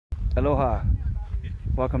Aloha.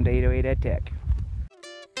 Welcome to 808 Edtech.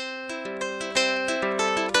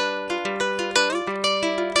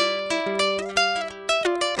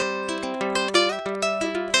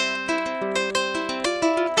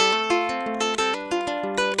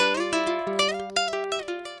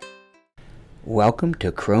 Welcome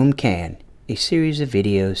to Chrome Can, a series of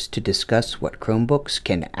videos to discuss what Chromebooks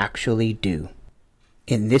can actually do.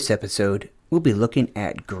 In this episode, we'll be looking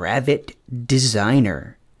at Gravit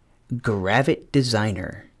Designer. Gravit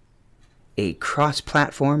Designer, a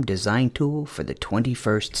cross-platform design tool for the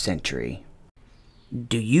 21st century.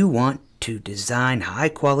 Do you want to design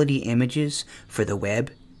high-quality images for the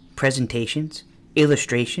web, presentations,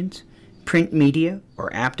 illustrations, print media,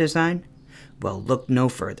 or app design? Well, look no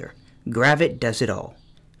further. Gravit does it all.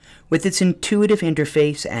 With its intuitive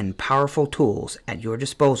interface and powerful tools at your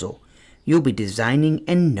disposal, you'll be designing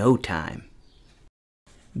in no time.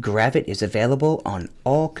 Gravit is available on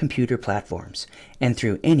all computer platforms and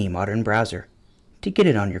through any modern browser. To get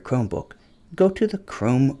it on your Chromebook, go to the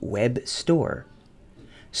Chrome Web Store,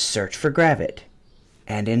 search for Gravit,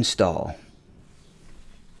 and install.